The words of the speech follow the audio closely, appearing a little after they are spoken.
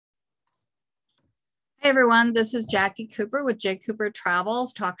Hey everyone, this is Jackie Cooper with J. Cooper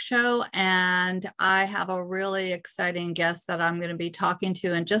Travels Talk Show, and I have a really exciting guest that I'm going to be talking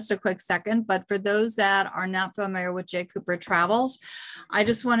to in just a quick second. But for those that are not familiar with J. Cooper Travels, I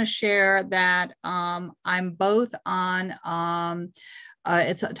just want to share that I'm both on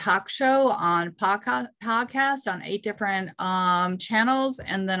it's a talk show on podcast on 8 different channels.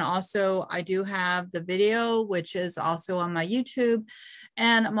 And then also I do have the video, which is also on my YouTube.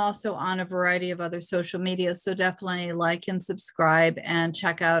 And I'm also on a variety of other social media. So definitely like and subscribe and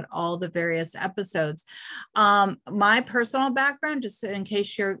check out all the various episodes. My personal background, just in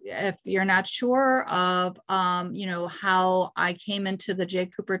case if you're not sure of, how I came into the J.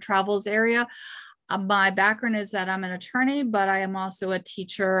 Cooper Travels area. My background is that I'm an attorney, but I am also a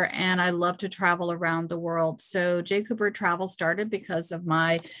teacher and I love to travel around the world. So J. Cooper Travel started because of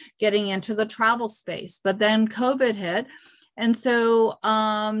my getting into the travel space, but then COVID hit. And so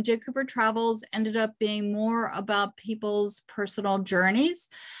J. Cooper Travels ended up being more about people's personal journeys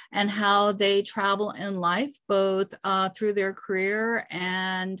and how they travel in life, both through their career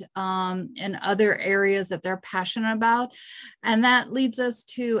and in other areas that they're passionate about. And that leads us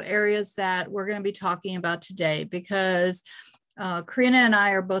to areas that we're going to be talking about today, because Karina and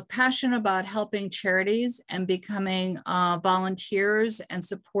I are both passionate about helping charities and becoming volunteers and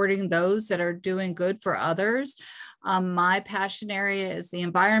supporting those that are doing good for others. My passion area is the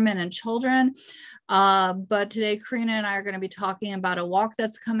environment and children. But today, Karina and I are going to be talking about a walk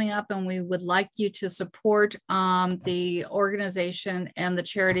that's coming up, and we would like you to support the organization and the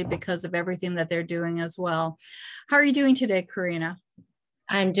charity because of everything that they're doing as well. How are you doing today, Karina?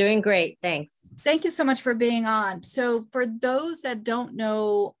 I'm doing great. Thanks. Thank you so much for being on. So for those that don't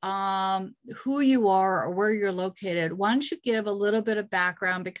know who you are or where you're located, why don't you give a little bit of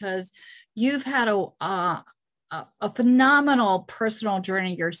background, because you've had a phenomenal personal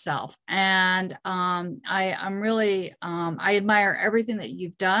journey yourself. And I'm really, I admire everything that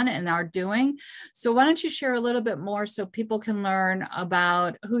you've done and are doing. So why don't you share a little bit more so people can learn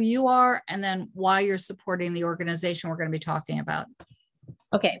about who you are and then why you're supporting the organization we're going to be talking about.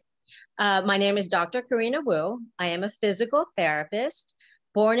 Okay. My name is Dr. Karina Wu. I am a physical therapist,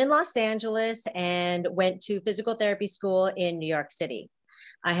 born in Los Angeles and went to physical therapy school in New York City.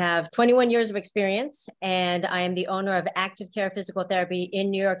 I have 21 years of experience, and I am the owner of ActiveCare Physical Therapy in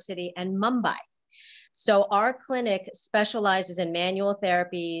New York City and Mumbai. So our clinic specializes in manual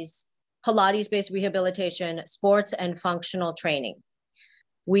therapies, Pilates-based rehabilitation, sports, and functional training.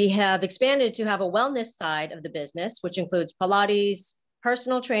 We have expanded to have a wellness side of the business, which includes Pilates,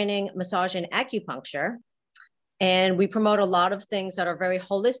 personal training, massage, and acupuncture. And we promote a lot of things that are very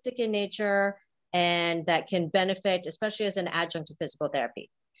holistic in nature and that can benefit, especially as an adjunct to physical therapy.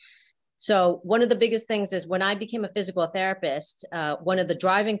 So one of the biggest things is when I became a physical therapist, one of the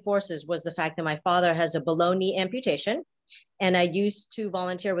driving forces was the fact that my father has a below knee amputation, and I used to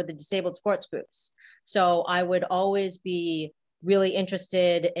volunteer with the disabled sports groups. So I would always be really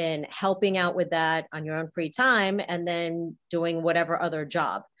interested in helping out with that on your own free time and then doing whatever other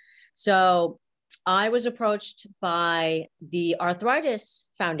job. So I was approached by the Arthritis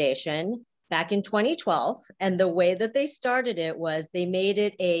Foundation back in 2012. And the way that they started it was they made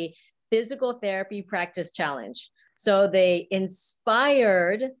it a physical therapy practice challenge. So they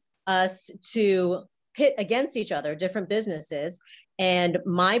inspired us to pit against each other, different businesses. And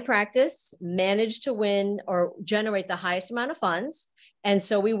my practice managed to win or generate the highest amount of funds. And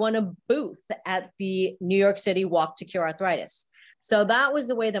so we won a booth at the New York City Walk to Cure Arthritis. So that was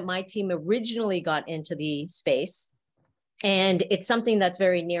the way that my team originally got into the space. And it's something that's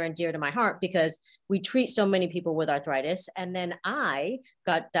very near and dear to my heart because we treat so many people with arthritis. And then I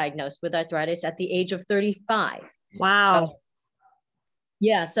got diagnosed with arthritis at the age of 35. Wow.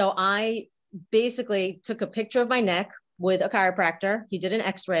 So I basically took a picture of my neck with a chiropractor. He did an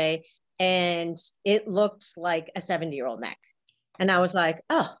x-ray and it looked like a 70-year-old neck. And I was like,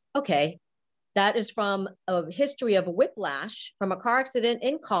 oh, okay. That is from a history of whiplash from a car accident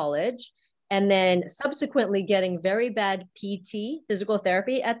in college, and then subsequently getting very bad PT, physical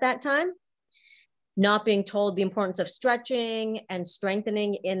therapy at that time, not being told the importance of stretching and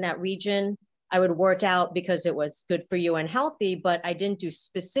strengthening in that region. I would work out because it was good for you and healthy, but I didn't do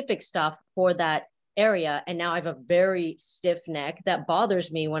specific stuff for that area. And now I have a very stiff neck that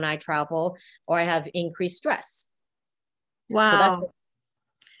bothers me when I travel or I have increased stress. Wow. So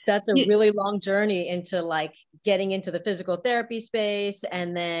that's a really long journey into like getting into the physical therapy space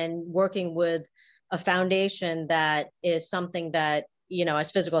and then working with a foundation that is something that, you know,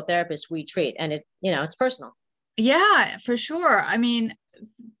 as physical therapists, we treat, and it, you know, it's personal. Yeah, for sure. I mean,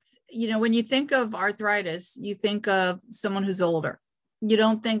 you know, when you think of arthritis, you think of someone who's older. You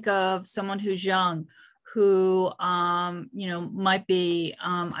don't think of someone who's young who, might be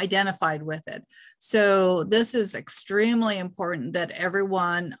identified with it. So this is extremely important that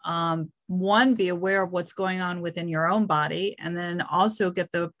everyone, one, be aware of what's going on within your own body, and then also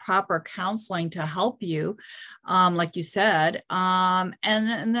get the proper counseling to help you, like you said, and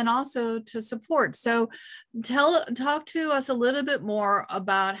then also to support. So talk to us a little bit more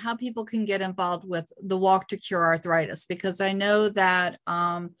about how people can get involved with the Walk to Cure Arthritis, because I know that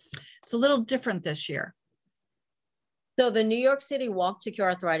it's a little different this year. So the New York City Walk to Cure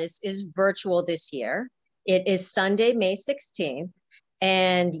Arthritis is virtual this year. It is Sunday, May 16th.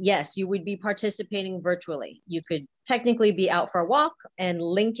 And yes, you would be participating virtually. You could technically be out for a walk and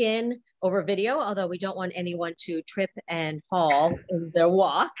link in over video, although we don't want anyone to trip and fall in their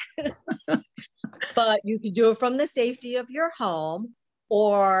walk. But you could do it from the safety of your home,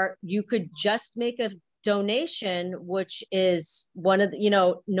 or you could just make a donation, which is one of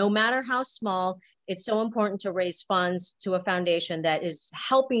the, no matter how small, it's so important to raise funds to a foundation that is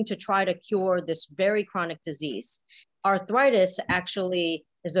helping to try to cure this very chronic disease. Arthritis actually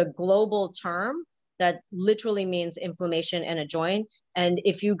is a global term that literally means inflammation in a joint. And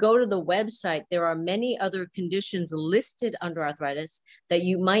if you go to the website, there are many other conditions listed under arthritis that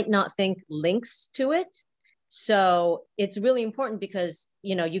you might not think links to it. So it's really important because,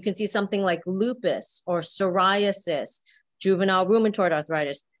 you can see something like lupus or psoriasis, juvenile rheumatoid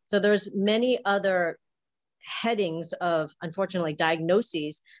arthritis. So there's many other headings of, unfortunately,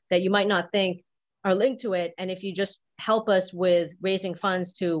 diagnoses that you might not think are linked to it. And if you just help us with raising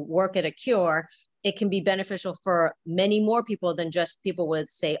funds to work at a cure, it can be beneficial for many more people than just people with,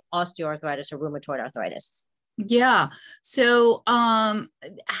 say, osteoarthritis or rheumatoid arthritis. Yeah. So how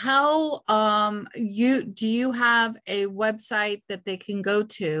do you have a website that they can go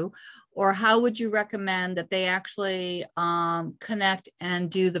to, or how would you recommend that they actually connect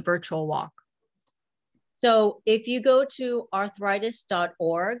and do the virtual walk? So if you go to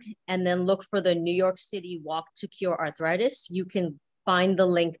arthritis.org and then look for the New York City Walk to Cure Arthritis, you can find the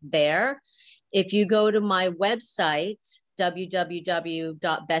link there. If you go to my website,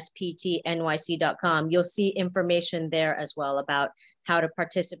 www.bestptnyc.com, you'll see information there as well about how to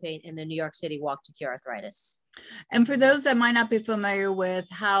participate in the New York City Walk to Cure Arthritis. And for those that might not be familiar with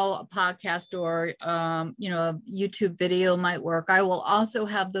how a podcast or, a YouTube video might work, I will also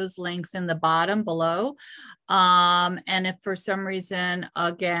have those links in the bottom below. And if for some reason,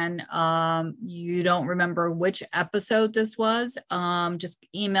 again, you don't remember which episode this was, just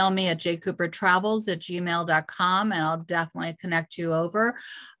email me at jcoopertravels@gmail.com and I'll definitely connect you over.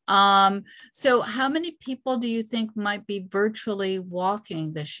 So how many people do you think might be virtually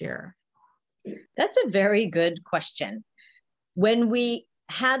walking this year? That's a very good question. When we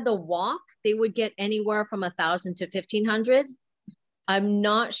had the walk, they would get anywhere from 1,000 to 1,500. I'm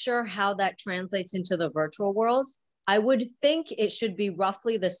not sure how that translates into the virtual world. I would think it should be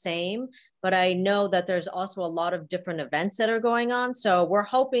roughly the same, but I know that there's also a lot of different events that are going on. So we're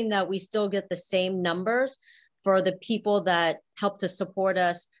hoping that we still get the same numbers for the people that help to support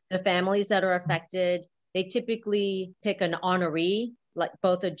us, the families that are affected. They typically pick an honoree, like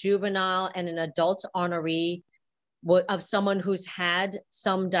both a juvenile and an adult honoree of someone who's had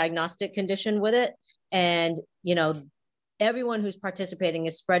some diagnostic condition with it. And, everyone who's participating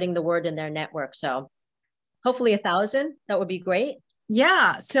is spreading the word in their network. So hopefully 1,000, that would be great.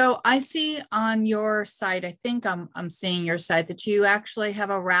 Yeah. So I see on your site, I think I'm seeing your site, that you actually have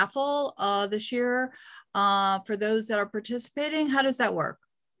a raffle this year for those that are participating. How does that work?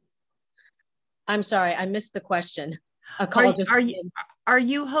 I'm sorry, I missed the question. Are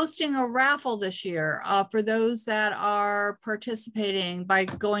you hosting a raffle this year for those that are participating by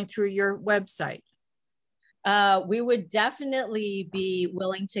going through your website? We would definitely be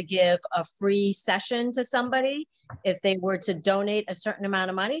willing to give a free session to somebody if they were to donate a certain amount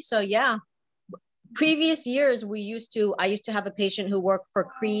of money. So yeah, previous years I used to have a patient who worked for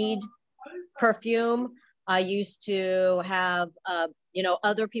Creed perfume. I used to have,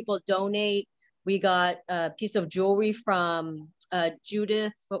 other people donate. We got a piece of jewelry from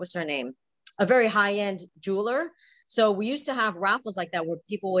Judith, what was her name? A very high-end jeweler. So we used to have raffles like that where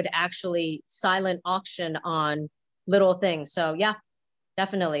people would actually silent auction on little things. So yeah,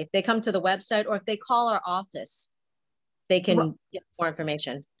 definitely. If they come to the website or if they call our office, they can get more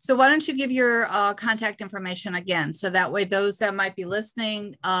information. So why don't you give your contact information again? So that way those that might be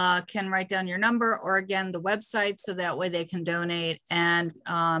listening can write down your number, or again, the website, so that way they can donate and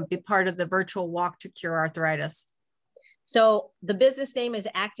be part of the virtual Walk to Cure Arthritis. So the business name is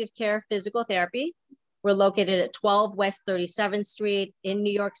ActiveCare Physical Therapy. We're located at 12 West 37th Street in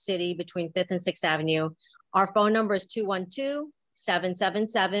New York City between 5th and 6th Avenue. Our phone number is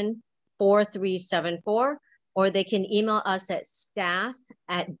 212-777-4666. 4374, or they can email us at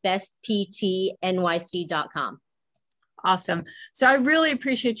staff@bestptnyc.com. Awesome. So I really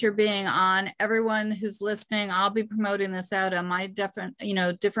appreciate your being on. Everyone who's listening, I'll be promoting this out on my different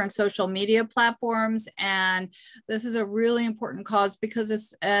social media platforms. And this is a really important cause because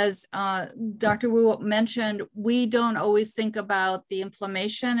it's, as Dr. Wu mentioned, we don't always think about the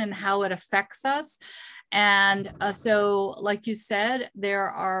inflammation and how it affects us. And so, like you said, there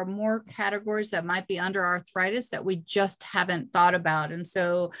are more categories that might be under arthritis that we just haven't thought about. And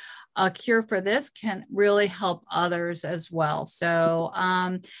so a cure for this can really help others as well. So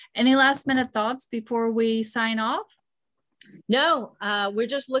any last minute thoughts before we sign off? No, we're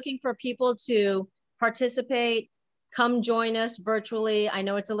just looking for people to participate. Come join us virtually. I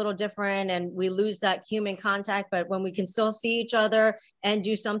know it's a little different and we lose that human contact, but when we can still see each other and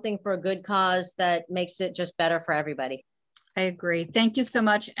do something for a good cause, that makes it just better for everybody. I agree. Thank you so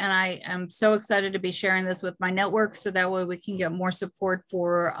much. And I am so excited to be sharing this with my network so that way we can get more support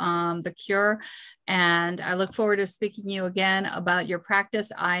for the cure. And I look forward to speaking to you again about your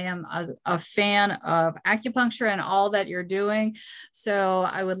practice. I am a fan of acupuncture and all that you're doing. So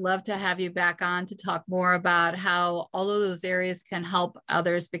I would love to have you back on to talk more about how all of those areas can help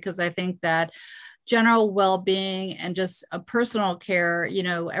others, because I think that general well-being and just a personal care,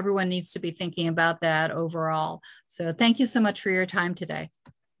 everyone needs to be thinking about that overall. So thank you so much for your time today.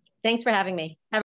 Thanks for having me.